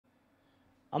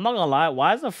I'm not gonna lie.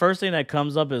 Why is the first thing that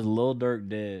comes up is Lil Durk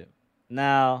dead?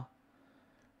 Now,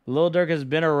 Lil Durk has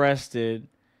been arrested.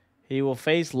 He will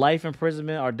face life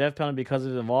imprisonment or death penalty because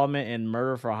of his involvement in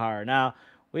murder for hire. Now,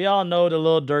 we all know the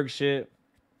Lil Durk shit.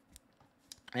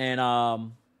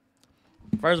 And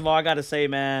first of all, I gotta say,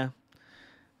 man,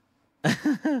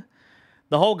 the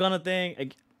whole Gunna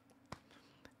thing.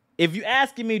 If you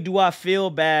asking me, do I feel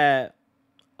bad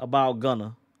about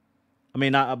Gunna? I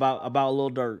mean, not about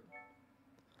Lil Durk.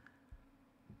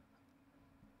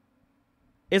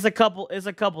 It's a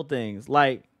couple things.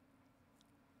 Like,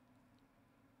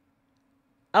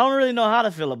 I don't really know how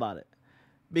to feel about it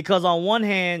because on one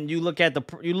hand, you look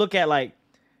at like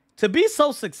to be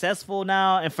so successful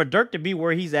now, and for Dirk to be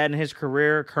where he's at in his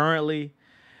career currently,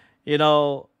 you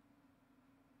know,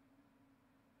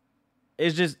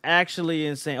 it's just actually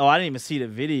insane. Oh, I didn't even see the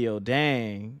video.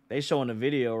 Dang, they showing the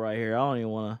video right here. I don't even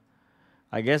want to.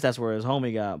 I guess that's where his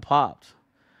homie got popped.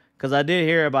 Cause I did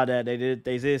hear about that. They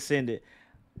did send it.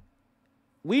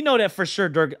 We know that for sure.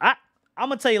 Dirk. I'm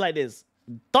gonna tell you like this.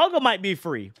 Thugger might be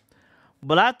free,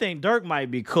 but I think Dirk might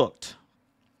be cooked.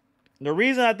 The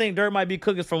reason I think Dirk might be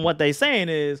cooked is from what they saying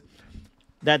is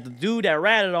that the dude that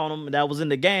ratted on him, that was in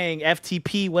the gang,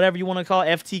 FTP, whatever you want to call it,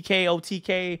 FTK,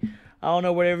 OTK, I don't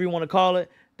know, whatever you want to call it.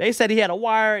 They said he had a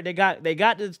wire. They got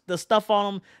the stuff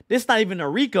on him. This is not even a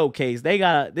RICO case.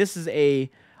 This is a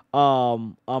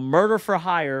murder for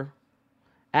hire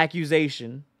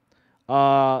accusation.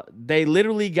 They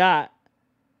literally got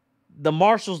the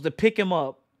marshals to pick him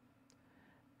up.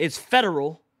 It's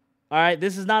federal. All right,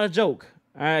 this is not a joke.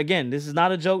 All right, again, this is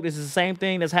not a joke. This is the same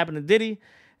thing that's happened to Diddy.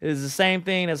 It is the same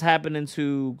thing that's happening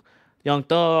to Young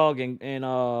Thug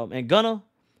and Gunna.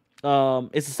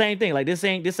 It's the same thing. Like this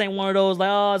ain't one of those like,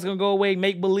 oh, it's gonna go away,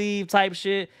 make believe type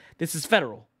shit. This is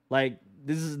federal. Like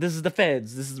this is the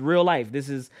feds. This is real life. This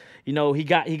is, you know, he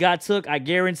got took. I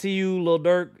guarantee you, Lil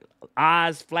Durk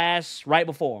eyes flash right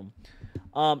before him.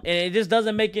 And it just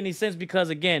doesn't make any sense because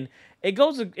again, it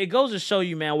goes to show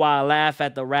you, man, why I laugh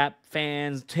at the rap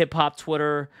fans, hip hop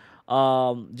Twitter,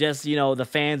 just, you know, the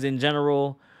fans in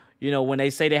general, you know, when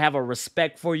they say they have a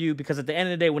respect for you, because at the end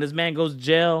of the day, when this man goes to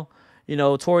jail, you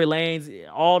know, Tory Lanez,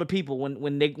 all the people,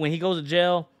 when he goes to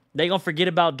jail, they gonna forget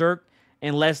about Dirk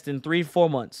in less than 3-4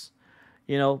 months.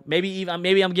 You know, maybe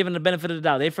I'm giving the benefit of the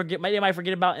doubt. They might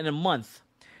forget about it in a month.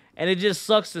 And it just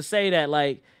sucks to say that,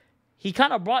 like, he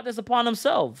kind of brought this upon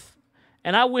himself.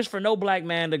 And I wish for no black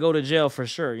man to go to jail for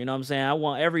sure. You know what I'm saying? I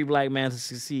want every black man to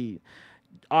succeed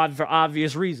for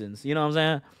obvious reasons. You know what I'm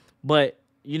saying? But,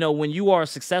 you know, when you are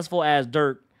successful as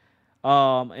Dirk,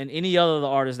 and any other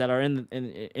artists that are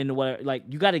in what, like,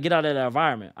 you got to get out of that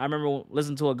environment. I remember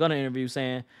listening to a Gunna interview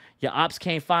saying your ops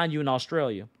can't find you in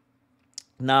Australia.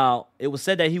 Now, it was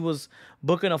said that he was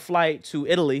booking a flight to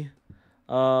Italy,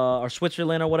 or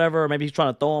Switzerland or whatever, or maybe he's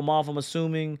trying to throw him off, I'm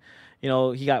assuming. You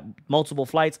know, he got multiple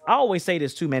flights. I always say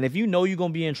this too, man. If you know you're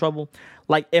going to be in trouble,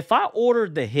 like if I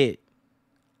ordered the hit,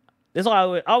 this is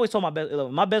all I always told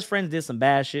my best friends did some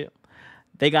bad shit.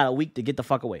 They got a week to get the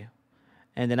fuck away.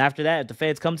 And then after that, if the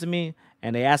feds come to me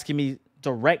and they asking me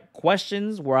direct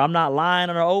questions where I'm not lying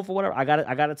on an oath or whatever, I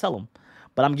gotta tell them.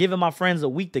 But I'm giving my friends a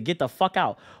week to get the fuck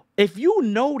out. If you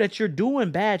know that you're doing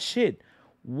bad shit,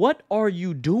 what are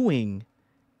you doing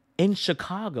in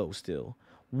Chicago still?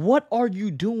 What are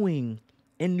you doing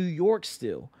in New York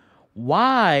still?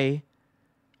 Why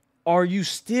are you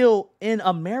still in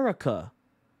America?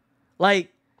 I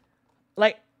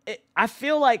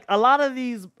feel like a lot of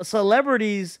these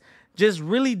celebrities just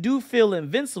really do feel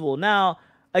invincible. Now,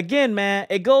 again, man,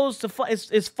 it goes to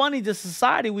it's funny the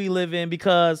society we live in,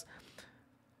 because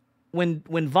when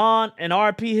Von, and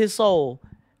RP his soul,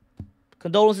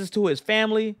 condolences to his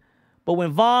family, but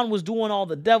when Von was doing all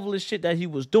the devilish shit that he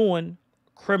was doing,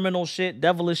 criminal shit,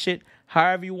 devilish shit,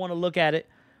 however you want to look at it,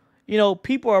 you know,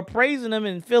 people are praising him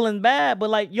and feeling bad, but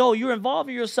like, yo, you're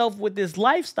involving yourself with this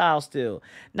lifestyle still.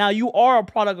 Now, you are a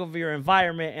product of your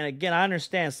environment, and again, I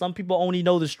understand some people only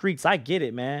know the streets. I get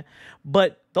it, man.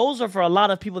 But those are for a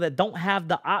lot of people that don't have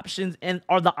the options and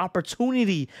or the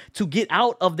opportunity to get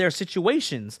out of their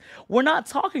situations. We're not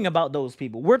talking about those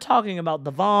people. We're talking about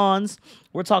the Vons.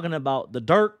 We're talking about the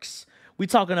Durks. We're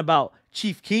talking about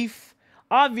Chief Keef.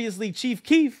 Obviously, Chief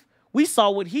Keef, we saw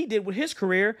what he did with his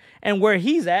career and where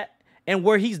he's at and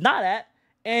where he's not at.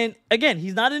 And again,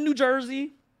 he's not in New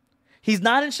Jersey. He's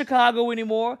not in Chicago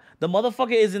anymore. The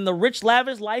motherfucker is in the rich,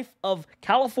 lavish life of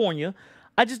California.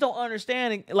 I just don't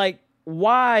understand, like,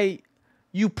 why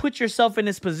you put yourself in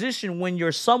this position when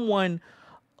you're someone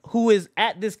who is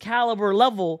at this caliber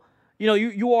level. You know,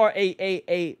 you are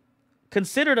a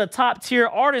considered a top tier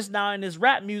artist now in this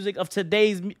rap music of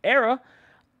today's era.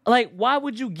 Like, why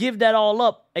would you give that all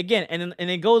up again? And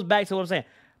it goes back to what I'm saying,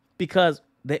 because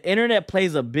the internet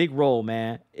plays a big role,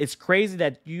 man. It's crazy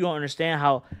that you don't understand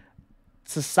how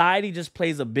society just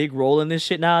plays a big role in this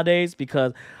shit nowadays,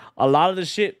 because a lot of the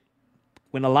shit,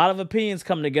 when a lot of opinions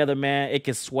come together, man, it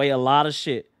can sway a lot of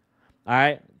shit. All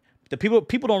right? The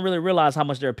people don't really realize how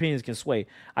much their opinions can sway.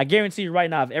 I guarantee you right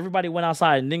now, if everybody went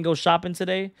outside and didn't go shopping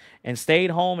today and stayed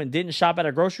home and didn't shop at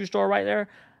a grocery store right there,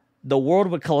 the world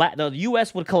would collapse. The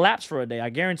U.S. would collapse for a day. I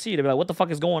guarantee you. They'd be like, what the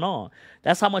fuck is going on?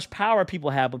 That's how much power people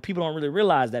have, but people don't really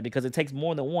realize that, because it takes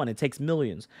more than one. It takes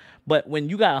millions. But when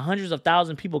you got hundreds of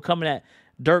thousands of people coming at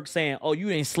Dirk saying, oh, you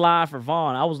didn't slide for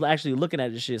Vaughn. I was actually looking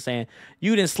at this shit saying,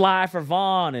 you didn't slide for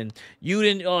Vaughn, and you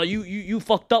didn't, you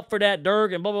fucked up for that,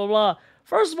 Dirk, and blah, blah, blah.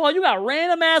 First of all, you got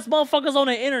random ass motherfuckers on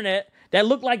the internet that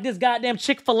look like this goddamn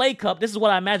Chick-fil-A cup. This is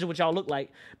what I imagine what y'all look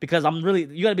like, because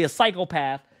you gotta be a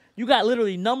psychopath. You got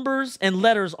literally numbers and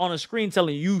letters on a screen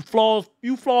telling you flaws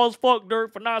fuck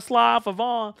Dirk for not slide for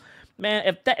Vaughn.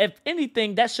 Man, if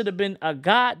anything, that should have been a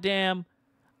goddamn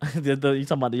you talking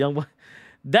about the young boy?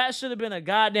 That should have been a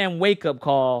goddamn wake-up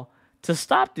call to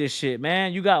stop this shit,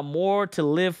 man. You got more to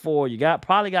live for. You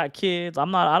probably got kids. I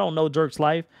don't know Dirk's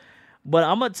life. But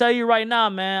I'm going to tell you right now,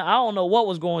 man, I don't know what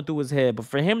was going through his head. But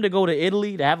for him to go to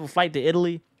Italy, to have a flight to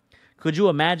Italy, could you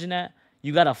imagine that?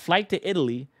 You got a flight to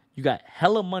Italy. You got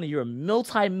hella money. You're a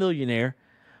multi-millionaire.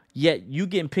 Yet you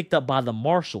getting picked up by the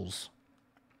marshals.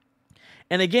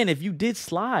 And again, if you did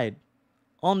slide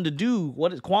on the dude,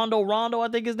 what is Quando Rondo, I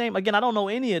think his name. Again, I don't know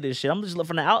any of this shit. I'm just looking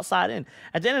from the outside in.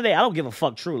 At the end of the day, I don't give a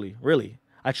fuck, truly. Really.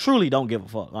 I truly don't give a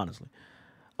fuck, honestly.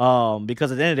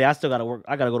 Because at the end of the day, I still gotta work.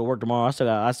 I gotta go to work tomorrow.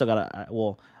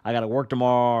 I gotta work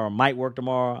tomorrow, or might work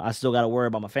tomorrow. I still gotta worry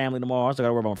about my family tomorrow. I still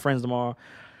gotta worry about my friends tomorrow.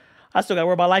 I still gotta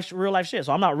worry about real life shit.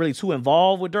 So I'm not really too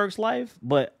involved with Dirk's life,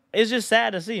 but it's just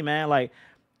sad to see, man. Like,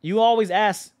 you always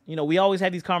ask, we always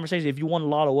had these conversations. If you won the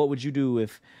lotto, what would you do?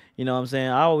 If, you know what I'm saying?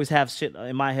 I always have shit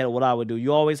in my head of what I would do.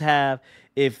 You always have,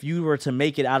 if you were to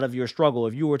make it out of your struggle,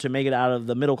 if you were to make it out of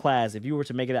the middle class, if you were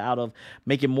to make it out of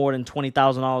making more than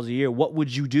 $20,000 a year, what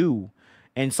would you do?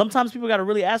 And sometimes people got to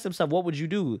really ask themselves, what would you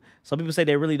do? Some people say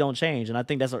they really don't change. And I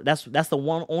think this is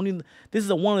one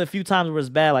of the few times where it's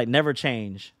bad, like, never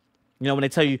change. When they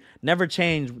tell you never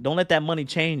change, don't let that money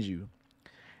change you.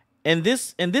 In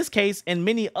this case, and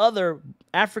many other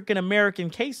African-American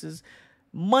cases,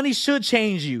 money should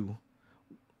change you.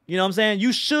 You know what I'm saying?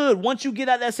 You should. Once you get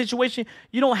out of that situation,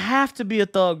 you don't have to be a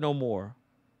thug no more.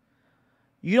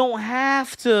 You don't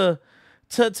have to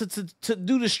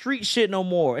do the street shit no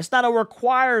more. It's not a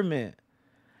requirement.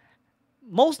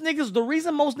 The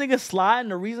reason most niggas slide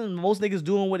and the reason most niggas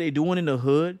doing what they doing in the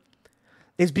hood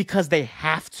is because they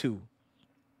have to.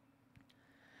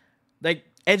 Like,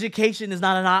 education is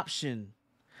not an option.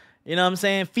 You know what I'm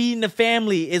saying? Feeding the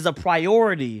family is a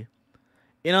priority.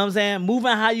 You know what I'm saying?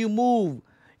 Moving how you move.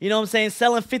 You know what I'm saying?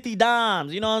 Selling 50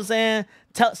 dimes. You know what I'm saying?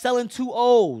 Selling 2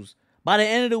 O's by the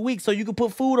end of the week so you can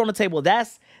put food on the table.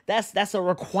 That's a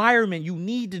requirement. You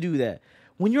need to do that.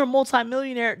 When you're a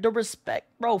multimillionaire, the respect,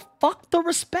 bro, fuck the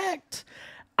respect.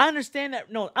 I understand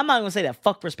that. No, I'm not going to say that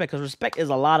fuck respect, because respect is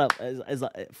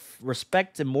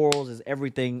respect and morals is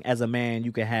everything as a man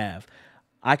you can have.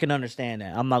 I can understand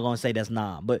that. I'm not going to say that's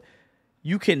not. But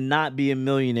you cannot be a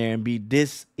millionaire and be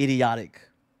this idiotic.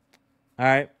 All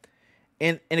right?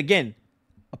 And again,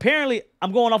 apparently,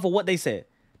 I'm going off of what they said.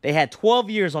 They had 12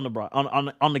 years on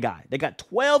the guy. They got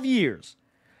 12 years.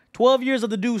 12 years of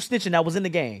the dude snitching that was in the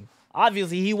gang.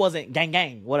 Obviously, he wasn't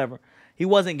gang, whatever. He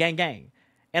wasn't gang.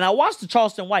 And I watched the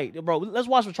Charleston White. Bro, let's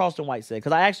watch what Charleston White said,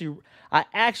 because I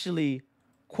actually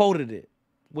quoted it,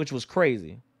 which was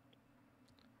crazy.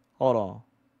 Hold on.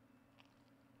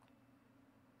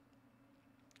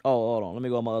 Oh, hold on. Let me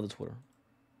go on my other Twitter.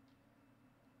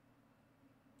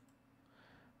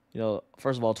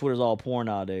 First of all, Twitter's all porn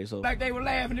nowadays. So like they were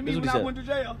laughing at me when I went to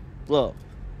jail. Look.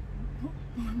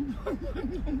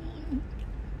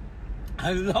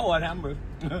 Lord have mercy.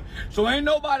 So ain't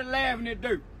nobody laughing at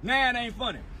Dirk. Now it ain't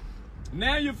funny.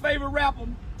 Now your favorite rapper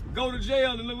go to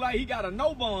jail and look like he got a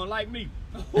no bond like me.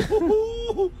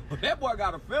 That boy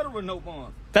got a federal no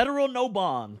bond. Federal no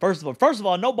bond. First of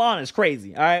all, no bond is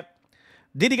crazy. All right.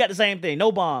 Diddy got the same thing.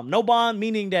 No bond. No bond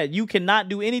meaning that you cannot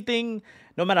do anything.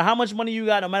 No matter how much money you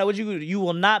got, no matter what you do, you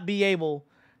will not be able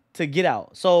to get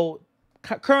out. So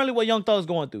currently what Young Thug's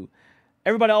going through,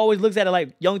 everybody always looks at it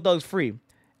like Young Thug's free.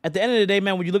 At the end of the day,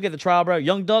 man, when you look at the trial, bro,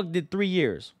 Young Thug did 3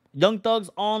 years. Young Thug's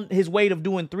on his way of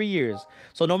doing 3 Years.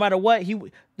 So no matter what,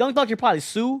 Young Thug can probably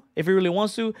sue if he really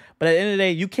wants to. But at the end of the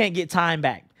day, you can't get time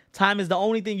back. Time is the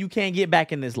only thing you can't get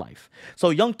back in this life.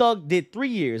 So Young Thug did 3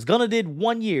 years. Gunna did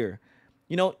 1 year.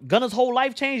 You know, Gunna's whole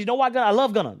life changed. You know why Gunna? I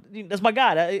love Gunna. That's my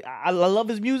guy. I love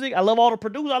his music. I love all the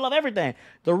producers. I love everything.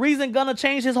 The reason Gunna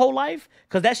changed his whole life,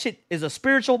 because that shit is a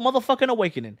spiritual motherfucking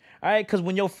awakening. All right? Because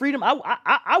when your freedom,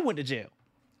 I went to jail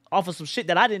off of some shit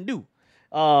that I didn't do.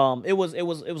 It was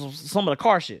some of the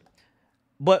car shit.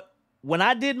 But when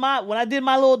I did my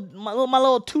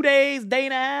little 2 days, day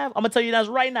and a half, I'm gonna tell you that's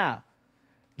right now.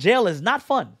 Jail is not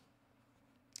fun.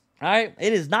 All right?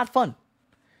 It is not fun.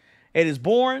 It is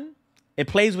boring. It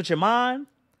plays with your mind.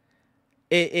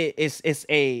 It's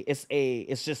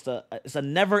a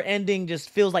never ending. Just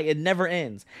feels like it never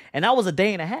ends. And that was a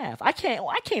day and a half. I can't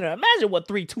imagine what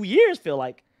 2 years feel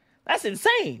like. That's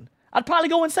insane. I'd probably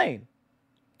go insane.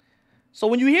 So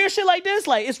when you hear shit like this,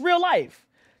 like, it's real life.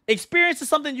 Experience is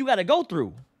something you got to go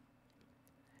through.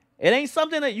 It ain't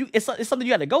something that it's something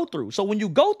you got to go through. So when you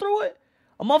go through it,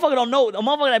 a motherfucker don't know. A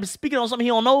motherfucker that's speaking on something he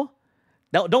don't know,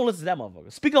 don't listen to that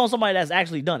motherfucker. Speaking on somebody that's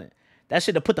actually done it. That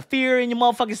shit to put the fear in your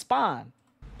motherfucking spine.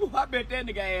 Ooh, I bet that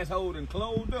nigga asshole done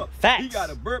closed up. Facts. He got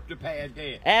a burp to pass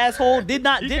gas. Asshole did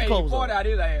close up. Out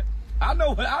his ass. I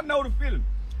know the feeling.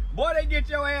 Boy, they get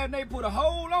your ass and they put a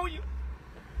hole on you.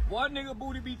 Boy, nigga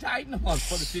booty be tight and the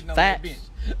motherfucker sitting on that bench.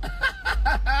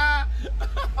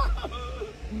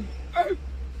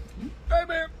 Hey,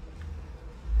 man.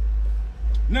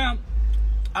 Now,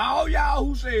 all y'all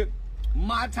who said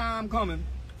my time coming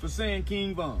for saying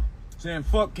King Von. Saying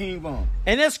fuck King Von.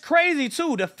 And it's crazy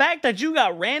too. The fact that you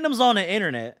got randoms on the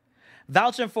internet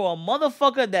vouching for a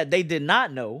motherfucker that they did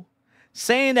not know,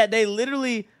 saying that they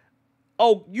literally,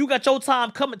 oh, you got your time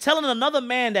coming, telling another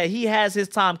man that he has his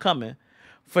time coming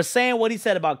for saying what he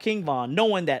said about King Von,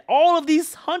 knowing that all of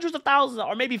these hundreds of thousands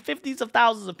or maybe 50s of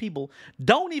thousands of people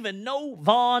don't even know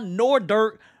Von, nor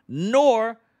Durk,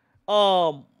 nor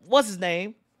what's his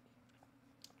name?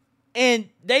 And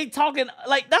they talking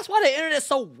like, that's why the internet's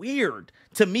so weird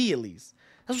to me, at least.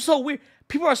 That's what's so weird.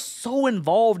 People are so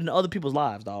involved in other people's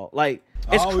lives, dog. Like,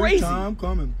 it's crazy. Time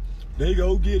coming, they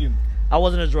go get him. I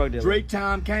wasn't a drug dealer. Drake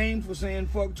time came for saying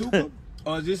fuck Tupac.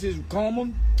 Or is this his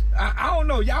common? I don't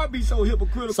know. Y'all be so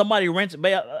hypocritical. Somebody rented.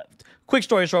 Quick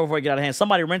story short before I get out of hand.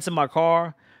 Somebody rented my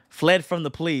car, fled from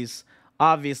the police.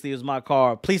 Obviously, it was my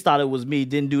car. Police thought it was me.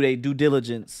 Didn't do their due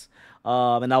diligence.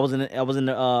 And I was in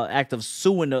the act of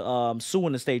suing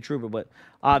the state trooper, but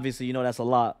obviously, you know, that's a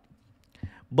lot.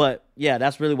 But yeah,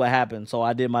 that's really what happened. So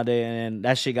I did my day, and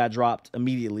that shit got dropped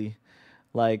immediately.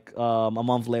 Like a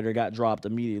month later, it got dropped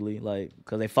immediately, like,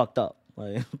 because they fucked up.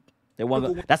 Like they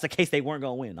weren't. That's the case they weren't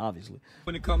gonna win, obviously.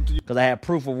 When it comes to you, because I had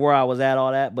proof of where I was at,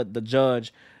 all that. But the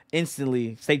judge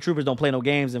instantly, state troopers don't play no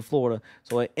games in Florida,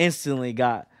 so it instantly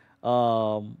got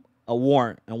a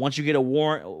warrant. And once you get a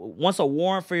warrant, once a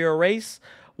warrant for your arrest,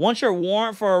 once your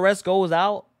warrant for arrest goes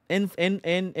out in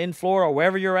Florida or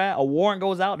wherever you're at, a warrant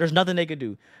goes out, there's nothing they could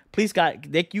do. Police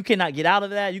you cannot get out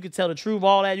of that. You can tell the truth,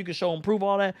 all that. You can show them proof,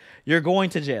 all that. You're going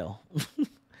to jail.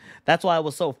 That's why it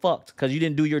was so fucked, because you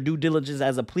didn't do your due diligence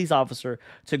as a police officer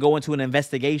to go into an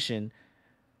investigation.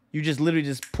 You just literally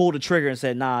just pulled the trigger and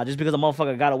said, nah, just because a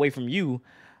motherfucker got away from you,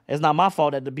 it's not my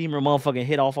fault that the Beamer motherfucking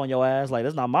hit off on your ass. Like,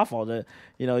 that's not my fault that,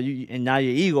 you know, and now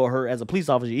your ego hurt as a police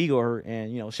officer, your ego hurt,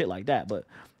 and, you know, shit like that. But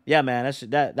yeah, man,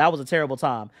 that was a terrible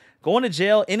time. Going to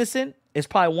jail innocent is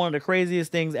probably one of the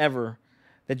craziest things ever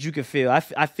that you can feel. I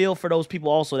feel for those people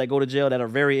also that go to jail that are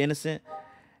very innocent.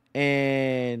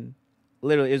 And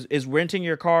literally, is renting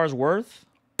your cars worth?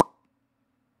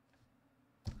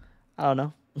 I don't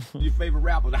know. Your favorite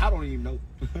rappers? I don't even know.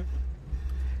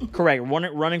 Correct.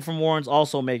 Running from warrants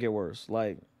also make it worse.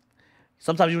 Like,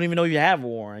 sometimes you don't even know you have a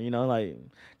warrant, you know, like,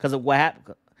 because of what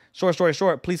happened. Short story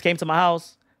short, police came to my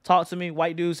house, talked to me,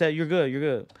 white dude said, you're good, you're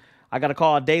good. I got a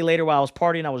call a day later while I was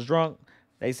partying, I was drunk.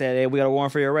 They said, hey, we got a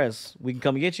warrant for your arrest. We can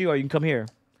come get you or you can come here.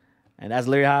 And that's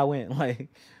literally how I went.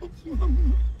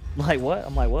 Like what?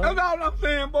 I'm like, what? That's all I'm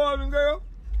saying, boys and girls.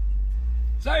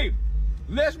 Say,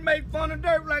 let's make fun of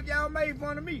Durk like y'all made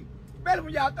fun of me. Especially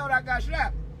when y'all thought I got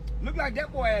shot. Look like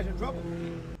that boy ass in trouble.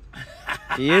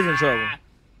 He is in trouble.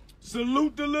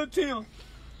 Salute to Lil Tim.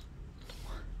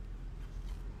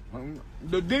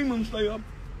 The demon slayer.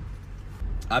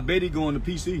 I bet he going to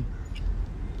PC.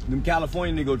 Them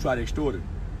California niggas try to extort it.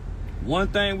 One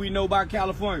thing we know about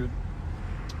California,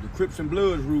 the Crips and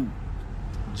Bloods rule.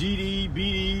 GD,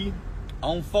 BD,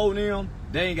 on phone them,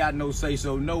 they ain't got no say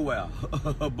so nowhere.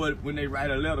 But when they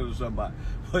write a letter to somebody.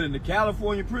 But in the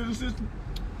California prison system,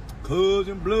 Cuz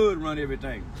and Blood run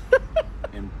everything.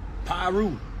 And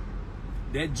Pyru,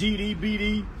 that GD,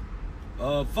 BD,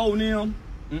 phone them,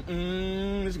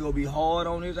 it's gonna be hard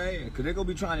on his ass. Cause they're gonna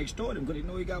be trying to extort him because they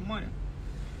know he got money.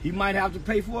 He might have to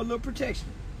pay for a little protection.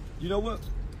 You know what?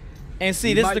 And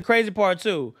see, this is the crazy part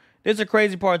too. This is a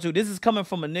crazy part too. This is coming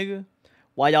from a nigga.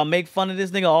 While y'all make fun of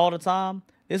this nigga all the time,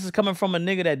 this is coming from a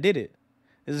nigga that did it.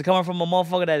 This is coming from a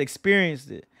motherfucker that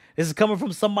experienced it. This is coming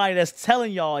from somebody that's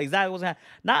telling y'all exactly what's happening.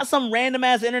 Not some random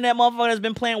ass internet motherfucker that's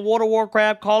been playing World of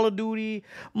Warcraft, Call of Duty,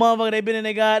 motherfucker. They been in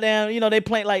their goddamn, they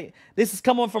playing like this is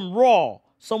coming from raw.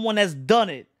 Someone that's done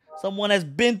it. Someone that's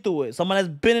been through it. Someone that's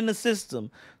been in the system.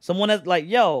 Someone that's like,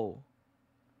 yo.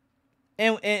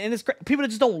 And it's people that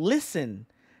just don't listen.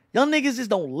 Young niggas just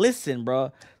don't listen,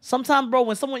 bro. Sometimes, bro,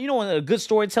 when someone, when a good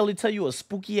storyteller tell you a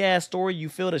spooky ass story, you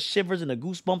feel the shivers and the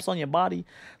goosebumps on your body.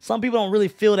 Some people don't really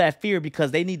feel that fear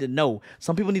because they need to know.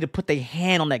 Some people need to put their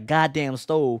hand on that goddamn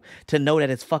stove to know that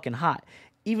it's fucking hot.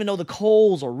 Even though the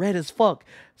coals are red as fuck,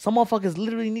 some motherfuckers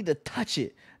literally need to touch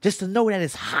it just to know that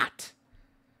it's hot.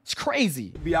 It's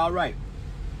crazy. Be all right.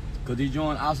 Because he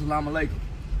joined Assalamu Alaikum.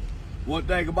 One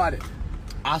thing about it,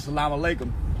 Assalamu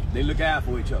Alaikum, they look out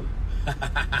for each other.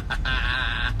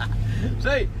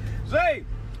 say,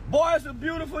 boy, it's a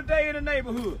beautiful day in the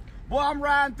neighborhood. Boy, I'm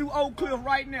riding through Oak Cliff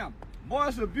right now. Boy,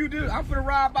 it's a beautiful. I'm finna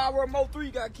ride by where Mo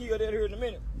 3 got killed at here in a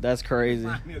minute. That's crazy.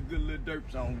 Find me a good little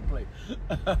Durk song to play.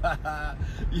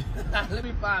 Let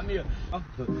me find me a.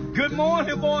 Good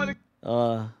morning, boy.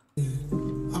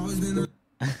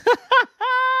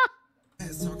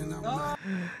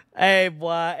 Hey,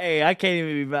 boy. Hey, I can't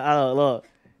even be. Look,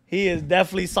 he is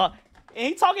definitely and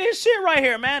he talking his shit right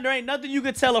here, man. There ain't nothing you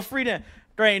could tell a freedom.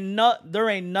 There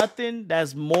ain't nothing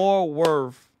that's more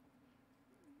worth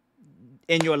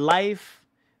in your life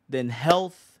than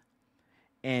health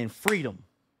and freedom.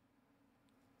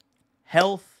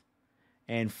 Health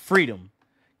and freedom.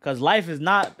 Because life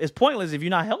it's pointless if you're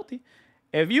not healthy.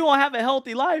 If you don't have a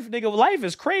healthy life, nigga, life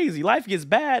is crazy. Life gets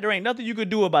bad. There ain't nothing you could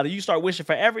do about it. You start wishing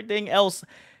for everything else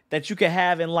that you could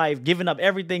have in life, giving up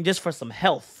everything just for some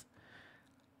health.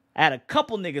 I had a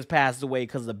couple niggas pass away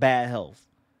because of bad health.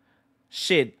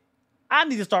 Shit, I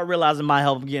need to start realizing my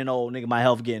health getting old, nigga. My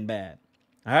health getting bad.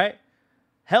 All right?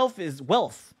 Health is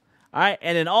wealth. All right?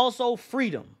 And then also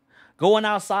freedom. Going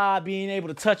outside, being able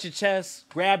to touch your chest,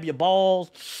 grab your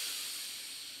balls,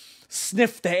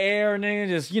 sniff the air, nigga.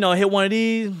 Just, hit one of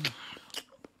these.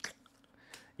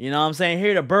 You know what I'm saying?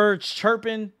 Hear the birds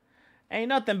chirping. Ain't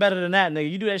nothing better than that,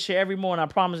 nigga. You do that shit every morning, I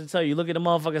promise to tell you. Look at the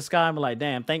motherfucking sky and be like,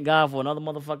 damn, thank God for another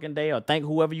motherfucking day, or thank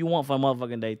whoever you want for a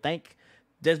motherfucking day.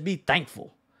 Just be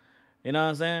thankful. You know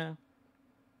what I'm saying?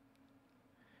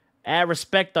 Add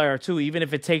respect there, too, even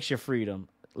if it takes your freedom.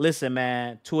 Listen,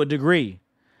 man, to a degree.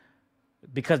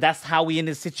 Because that's how we in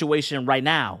this situation right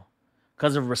now.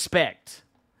 Because of respect.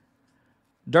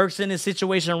 Durk's in this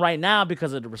situation right now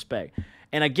because of the respect.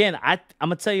 And again, I'm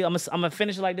going to tell you, I'm going to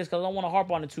finish it like this because I don't want to harp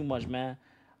on it too much, man.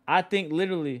 I think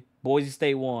literally Boise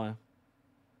State won.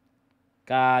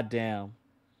 God damn.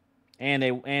 And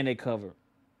they covered.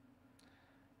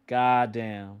 God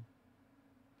damn.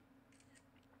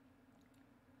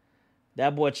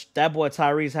 That boy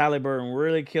Tyrese Halliburton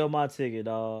really killed my ticket,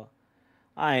 dog.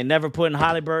 I ain't never putting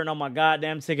Halliburton on my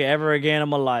goddamn ticket ever again in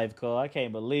my life, cuz I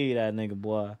can't believe that nigga,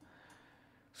 boy.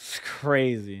 It's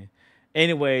crazy.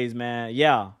 Anyways, man,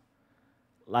 yeah.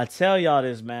 I tell y'all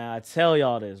this, man. I tell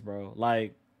y'all this, bro.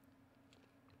 Like,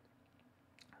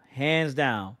 hands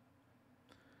down.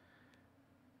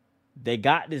 They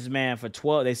got this man for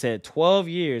 12. They said 12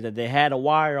 years that they had a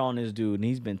wire on this dude, and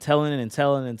he's been telling and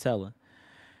telling and telling.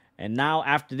 And now,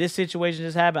 after this situation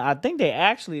just happened, I think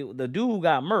the dude who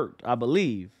got murked, I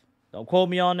believe. Don't quote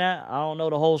me on that. I don't know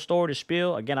the whole story, the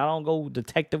spiel. Again, I don't go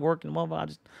detective work and motherfucker. I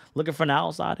just looking from the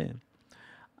outside in.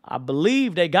 I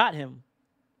believe they got him,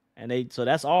 and so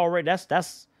that's already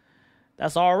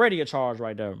a charge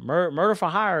right there. Murder for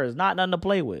hire is not nothing to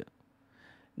play with.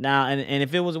 Now, and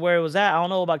if it was where it was at, I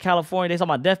don't know about California. They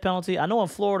talking about death penalty. I know in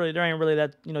Florida there ain't really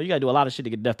that. You got to do a lot of shit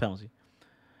to get death penalty.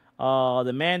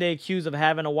 The man they accused of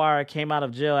having a wire came out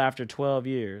of jail after 12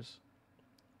 years.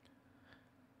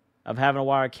 Of having a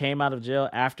wire came out of jail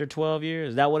after 12 years.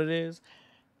 Is that what it is?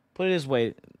 Put it this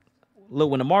way. Look,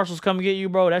 when the marshals come get you,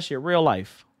 bro, that shit real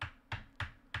life.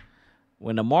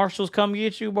 When the marshals come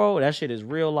get you, bro, that shit is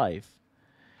real life.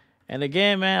 And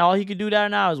again, man, all he could do there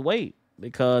now is wait.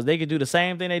 Because they could do the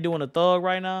same thing they do in a thug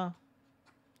right now.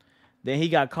 Then he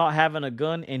got caught having a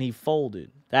gun and he folded.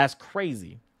 That's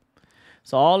crazy.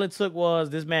 So all it took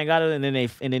was this man got it and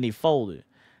then he folded.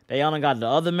 They only got the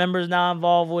other members now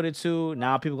involved with it too.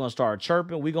 Now people gonna start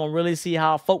chirping. We gonna really see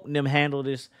how folk and them handle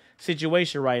this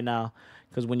situation right now.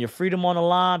 Because when your freedom on the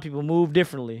line, people move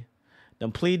differently.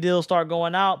 Them plea deals start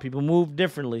going out, people move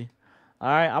differently. All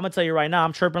right, I'm gonna tell you right now,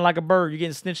 I'm chirping like a bird. You're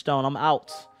getting snitched on. I'm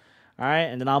out. All right,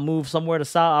 and then I'll move somewhere to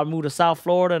South. I'll move to South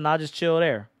Florida and I'll just chill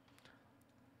there.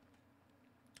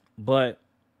 But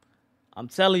I'm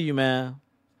telling you, man.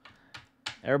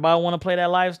 Everybody want to play that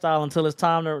lifestyle until it's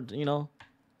time to, you know,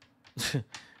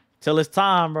 till it's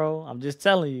time, bro. I'm just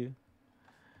telling you.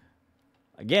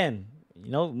 Again, you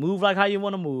know, move like how you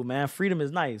want to move, man. Freedom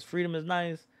is nice. Freedom is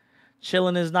nice.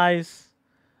 Chilling is nice.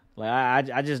 Like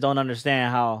I just don't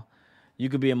understand how you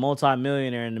could be a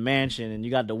multi-millionaire in the mansion and you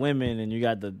got the women and you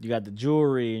got the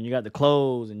jewelry and you got the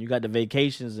clothes and you got the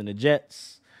vacations and the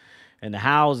jets and the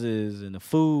houses and the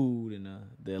food and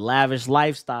the lavish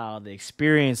lifestyle, the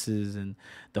experiences and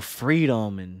the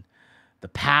freedom and the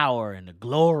power and the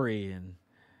glory, and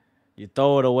you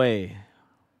throw it away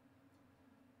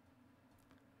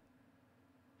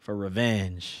for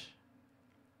revenge.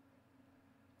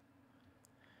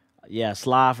 Yeah,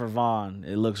 slide for Vaughn.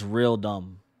 It looks real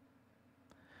dumb.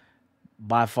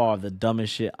 By far the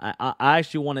dumbest shit. I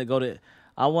actually want to go to.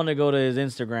 I want to go to his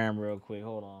Instagram real quick.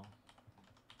 Hold on.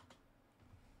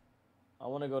 I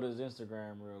want to go to his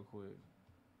Instagram real quick.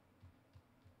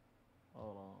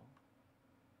 Hold on.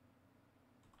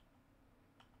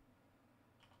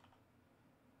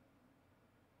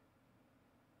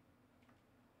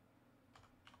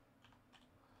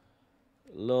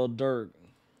 Lil Durk.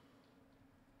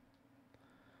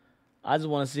 I just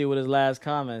want to see what his last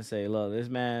comment say. Look, this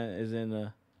man is in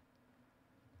the.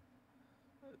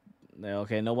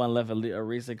 Okay, no one left a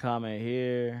recent comment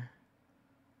here.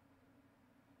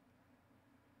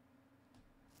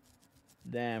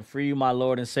 Damn, free you, my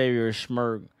Lord and Savior,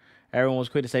 Schmirk. Everyone was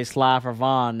quick to say slide for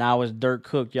Vaughn. Now it's Dirk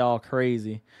Cook. Y'all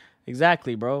crazy.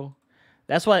 Exactly, bro.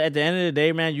 That's why at the end of the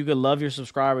day, man, you could love your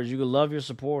subscribers. You could love your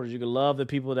supporters. You could love the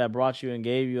people that brought you and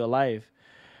gave you a life.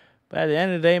 But at the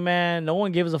end of the day, man, no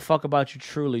one gives a fuck about you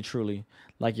truly, truly.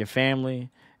 Like your family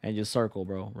and your circle,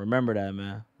 bro. Remember that,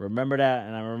 man. Remember that,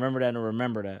 and I remember that, and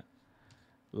remember that.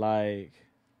 Like,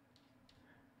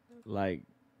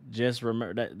 just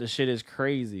remember that the shit is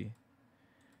crazy.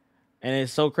 And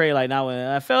it's so crazy. Like, now when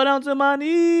I fell down to my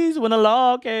knees when the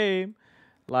law came.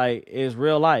 Like, it's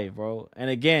real life, bro. And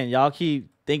again, y'all keep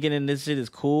thinking this shit is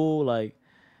cool. Like,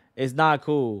 it's not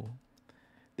cool.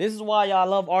 This is why y'all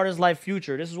love artists like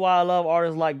Future. This is why I love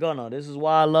artists like Gunna. This is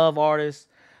why I love artists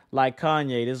like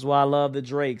Kanye. This is why I love the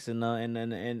Drakes and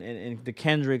the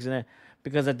Kendricks and that.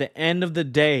 Because at the end of the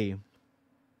day,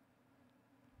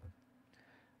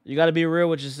 you got to be real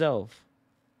with yourself.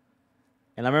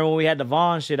 And I remember when we had the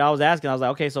Vaughn shit, I was asking, I was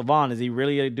like, okay, so Vaughn, is he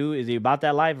really a dude? Is he about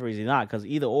that life or is he not? Because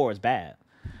either or is bad.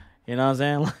 You know what I'm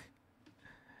saying?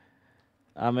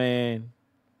 I mean,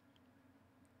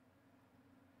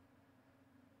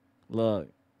 look,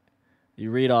 you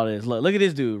read all this. Look at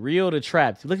this dude, Rio the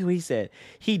Trapped. Look at what he said.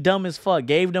 He dumb as fuck.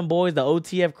 Gave them boys the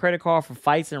OTF credit card for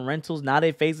fights and rentals. Now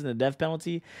they facing the death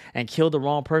penalty and killed the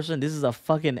wrong person. This is a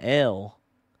fucking L.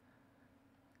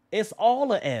 It's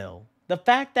all a L. The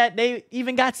fact that they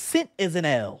even got sent is an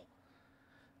L.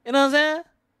 You know what I'm saying?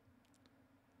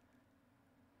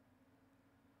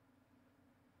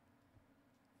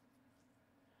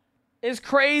 It's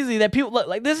crazy that people look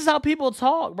like this is how people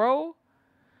talk, bro.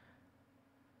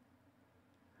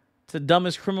 It's the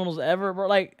dumbest criminals ever, bro.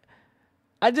 Like,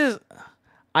 I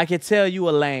could tell you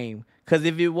a lame. Because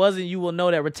if it wasn't, you will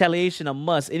know that retaliation a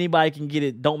must. Anybody can get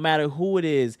it. Don't matter who it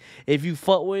is. If you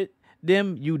fuck with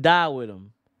them, you die with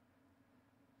them.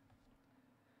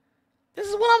 This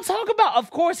is what I'm talking about.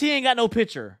 Of course, he ain't got no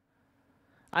picture.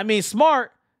 I mean,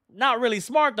 smart. Not really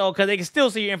smart, though, because they can still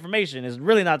see your information. It's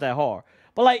really not that hard.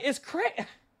 But, like, it's crazy.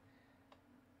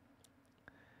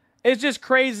 It's just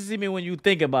crazy to me when you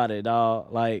think about it,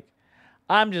 dog. Like,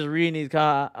 I'm just reading these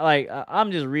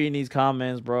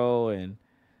comments, bro, and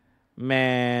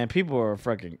man, people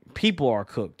are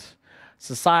cooked.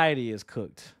 Society is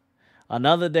cooked.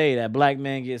 Another day that black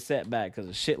men get set back because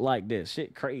of shit like this.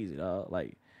 Shit crazy, dog.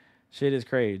 Like, shit is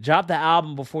crazy. Drop the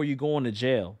album before you go into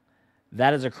jail.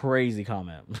 That is a crazy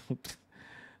comment.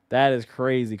 That is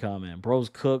crazy comment. Bros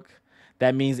cook.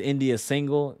 That means India's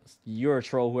single. You're a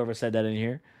troll, whoever said that in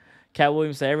here. Cat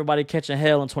Williams said, everybody catching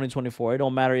hell in 2024. It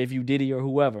don't matter if you Diddy or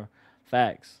whoever.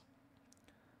 Facts.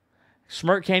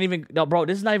 Schmirk can't even... No, bro,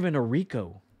 this is not even a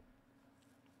Rico.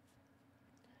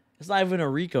 It's not even a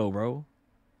Rico, bro.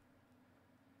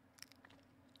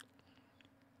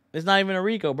 It's not even a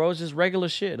Rico, bro. It's just regular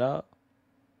shit, dog.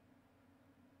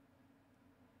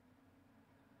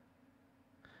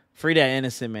 Free that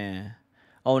innocent man.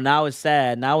 Oh, now it's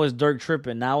sad. Now it's Dirk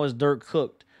tripping. Now it's Dirk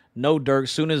cooked. No Dirk.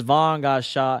 Soon as Vaughn got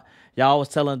shot, y'all was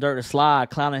telling Dirk to slide,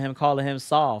 clowning him, calling him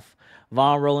soft.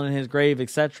 Vaughn rolling in his grave,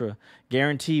 etc.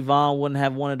 Guarantee Vaughn wouldn't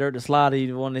have wanted Dirk to slide.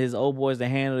 He wanted his old boys to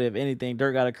handle it. If anything,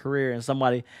 Dirk got a career and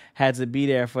somebody had to be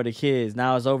there for the kids.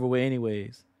 Now it's over with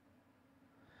anyways.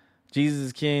 Jesus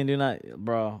is king. Do not,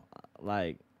 bro.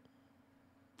 Like,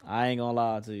 I ain't gonna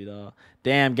lie to you, dog.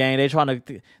 Damn, gang, they trying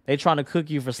to cook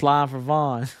you for slime for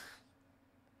Vaughn.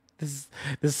 This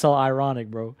is so ironic,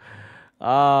 bro.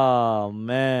 Oh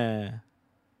man,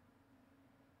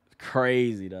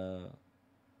 crazy, dog.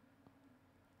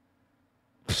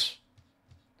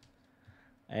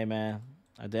 Hey man,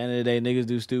 at the end of the day, niggas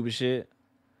do stupid shit.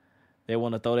 They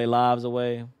want to throw their lives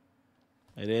away.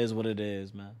 It is what it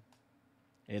is, man.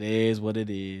 It is what it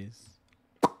is.